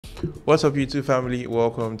What's up, YouTube family?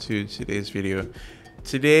 Welcome to today's video.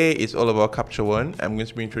 Today is all about Capture One. I'm going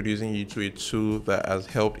to be introducing you to a tool that has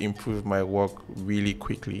helped improve my work really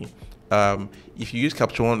quickly. If you use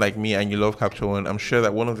Capture One like me and you love Capture One, I'm sure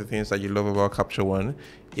that one of the things that you love about Capture One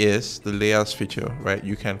is the layers feature, right?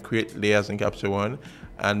 You can create layers in Capture One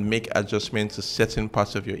and make adjustments to certain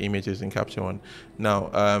parts of your images in Capture One.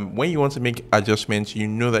 Now, when you want to make adjustments, you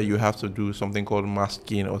know that you have to do something called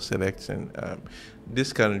masking or selecting.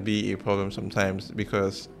 This can be a problem sometimes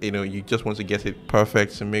because you just want to get it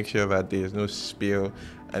perfect to make sure that there's no spill,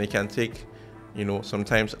 and it can take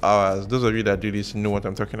sometimes hours. Those of you that do this know what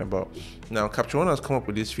I'm talking about. Now, Capture One has come up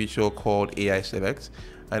with this feature called AI Select,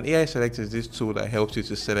 and AI Select is this tool that helps you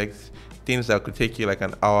to select things that could take you like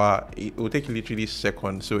an hour. It will take you literally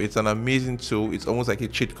seconds. So it's an amazing tool. It's almost like a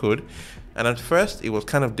cheat code. And at first, it was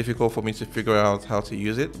kind of difficult for me to figure out how to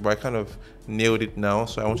use it, but I kind of nailed it now.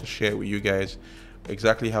 So I want to share with you guys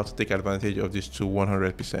exactly how to take advantage of this tool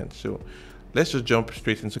 100%. So let's just jump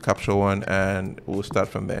straight into Capture One and we'll start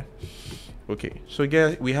from there. Okay, so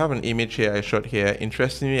guys, we have an image here I shot here.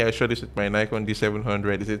 Interestingly, I shot this with my Nikon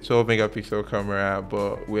D700. It's a 12 megapixel camera,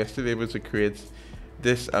 but we're still able to create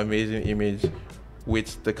this amazing image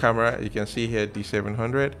with the camera. You can see here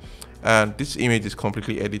D700, and this image is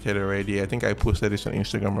completely edited already. I think I posted this on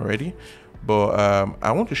Instagram already, but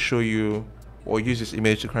I want to show you or use this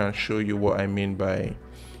image to kind of show you what I mean by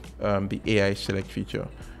the AI select feature.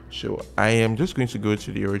 So I am just going to go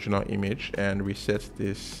to the original image and reset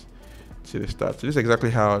this to the start. So this is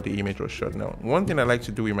exactly how the image was shot. Now, one thing I like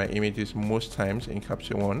to do with my images most times in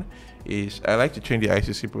Capture One is I like to change the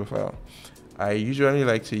ICC profile. I usually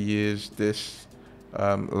like to use this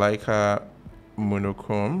Leica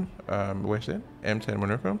monochrome, where's it? M10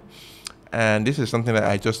 monochrome. And this is something that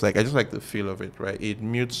I just like the feel of it, right? It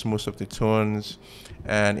mutes most of the tones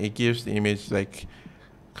and it gives the image like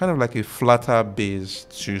kind of like a flatter base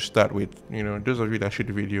to start with. Those of you that shoot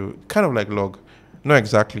the video, kind of like log, not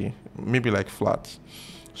exactly, maybe like flat.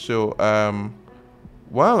 So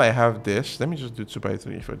while I have this, let me just do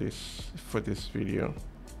 2x3 for this video.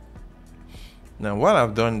 Now, while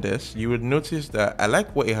I've done this, you would notice that I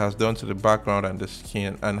like what it has done to the background and the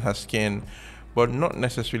skin and her skin, but not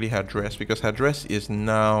necessarily her dress, because her dress is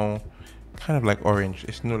now kind of like orange.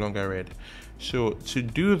 It's no longer red. So to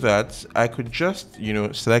do that, I could just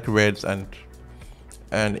select reds and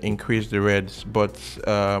increase the reds, but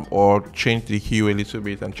or change the hue a little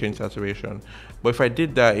bit and change saturation. But if I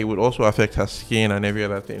did that, it would also affect her skin and every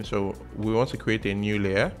other thing. So we want to create a new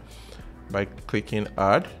layer by clicking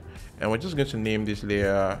add, and we're just going to name this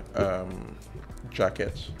layer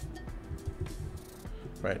jacket.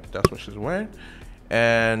 Right, that's what she's wearing.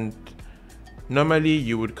 And normally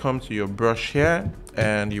you would come to your brush here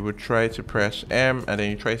and you would try to press M, and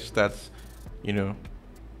then you try to start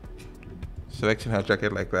selecting her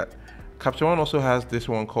jacket like that. Capture One also has this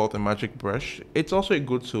one called the magic brush. It's also a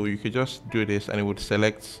good tool. You could just do this and it would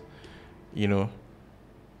select, it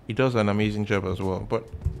does an amazing job as well. But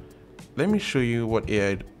let me show you what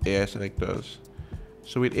AI Select does.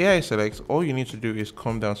 So with AI Select, all you need to do is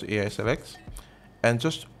come down to AI Select and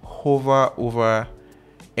just hover over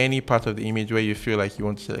any part of the image where you feel like you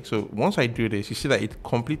want to select. So once I do this, you see that it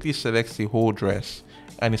completely selects the whole dress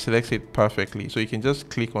and it selects it perfectly. So you can just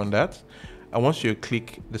click on that, and once you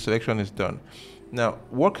click, the selection is done. Now,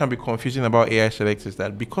 what can be confusing about AI Select is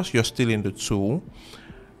that because you're still in the tool,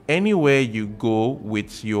 anywhere you go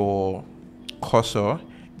with your cursor,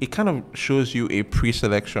 it kind of shows you a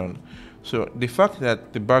pre-selection. So the fact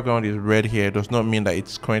that the background is red here does not mean that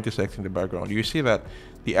it's currently selecting the background. You see that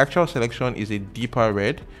the actual selection is a deeper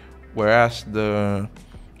red, whereas the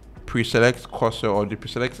pre-select cursor or the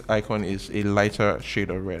pre-select icon is a lighter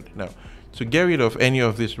shade of red. Now, to get rid of any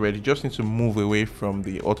of this red, you just need to move away from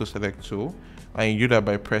the auto select tool, and you do that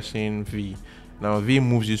by pressing V. Now, V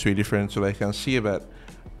moves you to a different tool. I can see that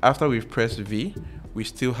after we've pressed V, we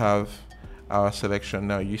still have our selection.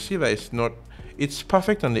 Now, you see that it's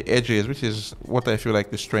perfect on the edges, which is what I feel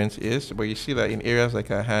like the strength is, but you see that in areas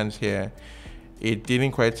like our hands here, it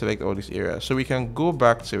didn't quite select all these areas. So we can go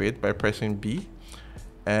back to it by pressing B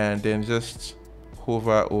and then just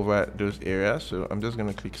hover over those areas. So I'm just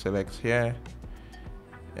going to click select here,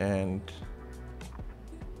 and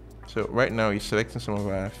so right now it's selecting some of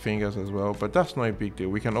our fingers as well, but that's not a big deal.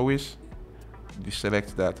 We can always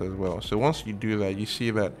deselect that as well. So once you do that, you see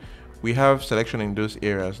that we have selection in those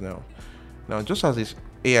areas now. Now, just as this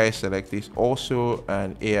AI Select, there's also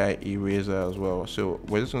an AI Eraser as well. So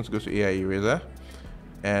we're just going to go to AI Eraser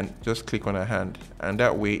and just click on a hand, and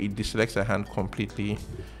that way it deselects a hand completely,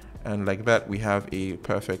 and like that we have a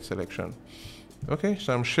perfect selection. Okay,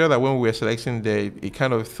 so I'm sure that when we were selecting there, it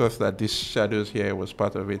kind of thought that this shadows here was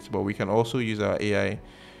part of it, but we can also use our AI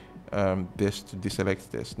this to deselect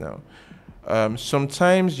this now.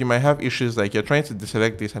 Sometimes you might have issues like you're trying to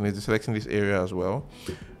deselect this and it's deselecting this area as well.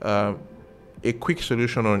 A quick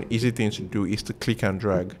solution or an easy thing to do is to click and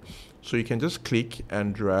drag. So you can just click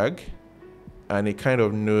and drag, and it kind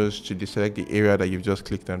of knows to deselect the area that you've just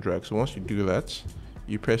clicked and dragged. So once you do that,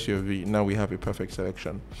 you press your V. Now we have a perfect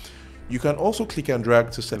selection. You can also click and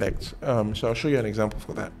drag to select. So I'll show you an example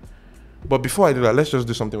for that. But before I do that, let's just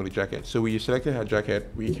do something with the jacket. So we selected her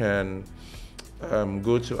jacket. We can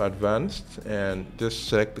go to advanced and just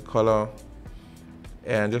select the color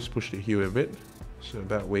and just push the hue a bit. So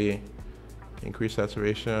that way, increase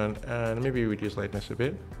saturation and maybe reduce lightness a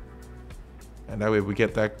bit. And that way we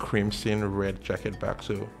get that crimson red jacket back.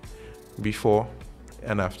 So before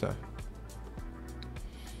and after.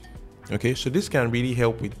 Okay, so this can really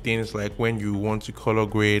help with things like when you want to color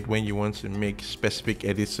grade, when you want to make specific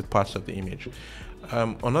edits to parts of the image.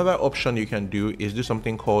 Another option you can do is do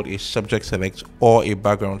something called a subject select or a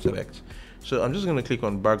background select. So I'm just going to click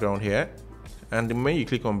on background here, and the moment you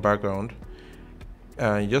click on background,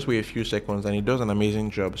 you just wait a few seconds and it does an amazing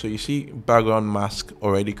job. So you see background mask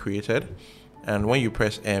already created, and when you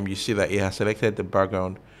press M, you see that it has selected the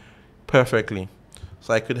background perfectly.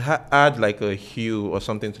 So I could add like a hue or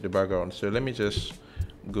something to the background. So let me just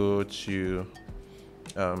go to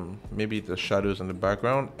maybe the shadows in the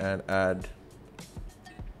background and add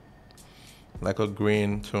like a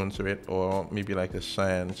green tone to it, or maybe like a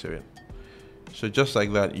cyan to it. So just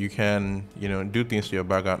like that, you can, you know, do things to your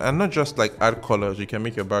background, and not just like add colors. You can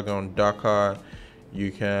make your background darker.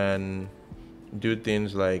 You can do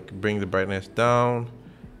things like bring the brightness down,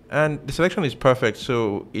 and the selection is perfect.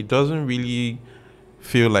 So it doesn't really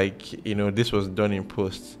feel like, you know, this was done in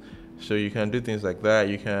post. So you can do things like that.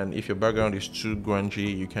 You can, if your background is too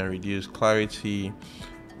grungy, you can reduce clarity,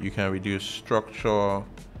 you can reduce structure.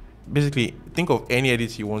 Basically, think of any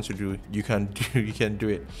edit you want to do, you can do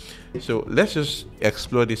it. So let's just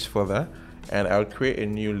explore this further, and I'll create a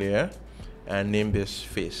new layer and name this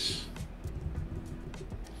face.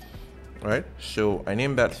 All right, so I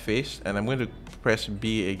named that face, and I'm going to press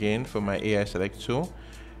B again for my AI select tool.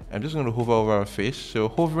 I'm just going to hover over her face. So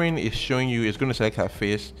hovering is showing you it's going to select her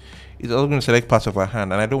face. It's also going to select parts of her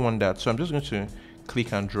hand, and I don't want that. So I'm just going to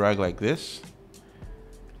click and drag like this.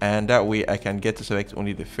 And that way I can get to select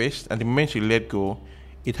only the face. And the moment you let go,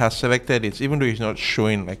 it has selected it, even though it's not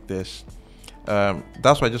showing like this.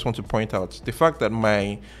 That's why I just want to point out. The fact that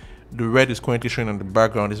the red is currently showing on the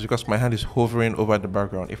background is because my hand is hovering over the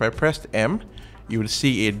background. If I pressed M, you will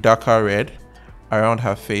see a darker red around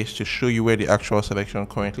her face to show you where the actual selection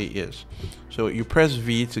currently is. So you press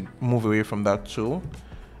V to move away from that tool,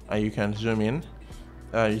 and you can zoom in.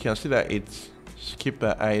 You can see that it's skipped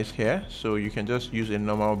the eyes here, so you can just use a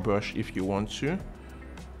normal brush if you want to,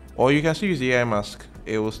 or you can still use the AI mask.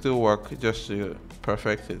 It will still work just to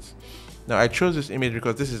perfect it. Now I chose this image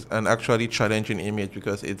because this is an actually challenging image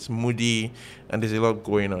because it's moody and there's a lot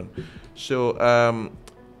going on. So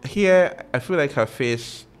here I feel like her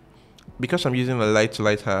face, because I'm using a light to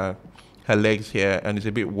light her legs here, and it's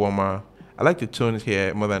a bit warmer. I like the tones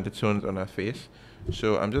here more than the tones on her face.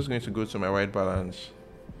 So I'm just going to go to my white balance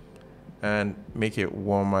and make it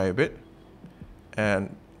warmer a bit,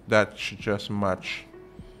 and that should just match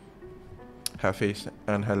her face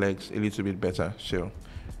and her legs a little bit better. So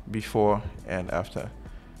before and after.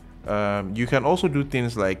 You can also do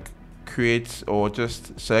things like create or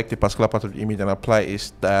just select a particular part of the image and apply a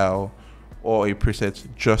style or a preset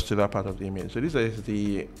just to that part of the image. So these are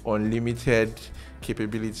the unlimited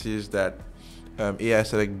capabilities that AI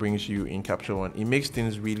Select brings you in Capture One. It makes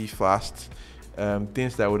things really fast.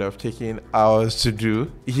 Things that would have taken hours to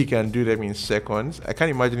do, you can do them in seconds. I can't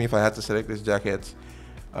imagine if I had to select this jacket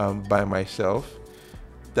by myself.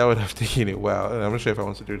 That would have taken a while, and I'm not sure if I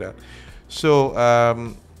want to do that.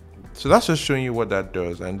 So so that's just showing you what that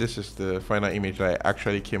does, and this is the final image that I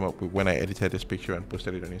actually came up with when I edited this picture and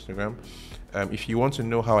posted it on Instagram. If you want to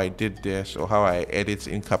know how I did this, or how I edit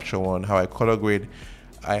in Capture One, how I color grade,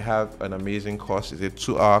 I have an amazing course. It's a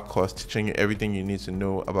 2-hour course teaching you everything you need to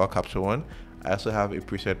know about Capture One. I also have a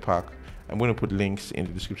preset pack. I'm going to put links in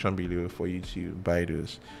the description below for you to buy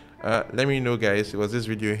those. Let me know, guys, was this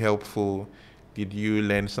video helpful? Did you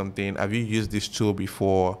learn something? Have you used this tool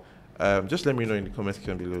before? Just let me know in the comment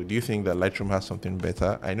section below. Do you think that Lightroom has something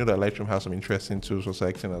better? I know that Lightroom has some interesting tools for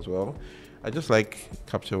selecting as well. I just like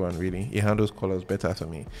Capture One, really. It handles colors better for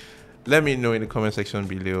me. Let me know in the comment section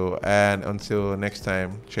below, and until next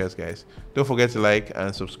time, cheers, guys. Don't forget to like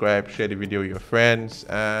and subscribe, share the video with your friends,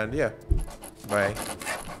 and yeah, bye.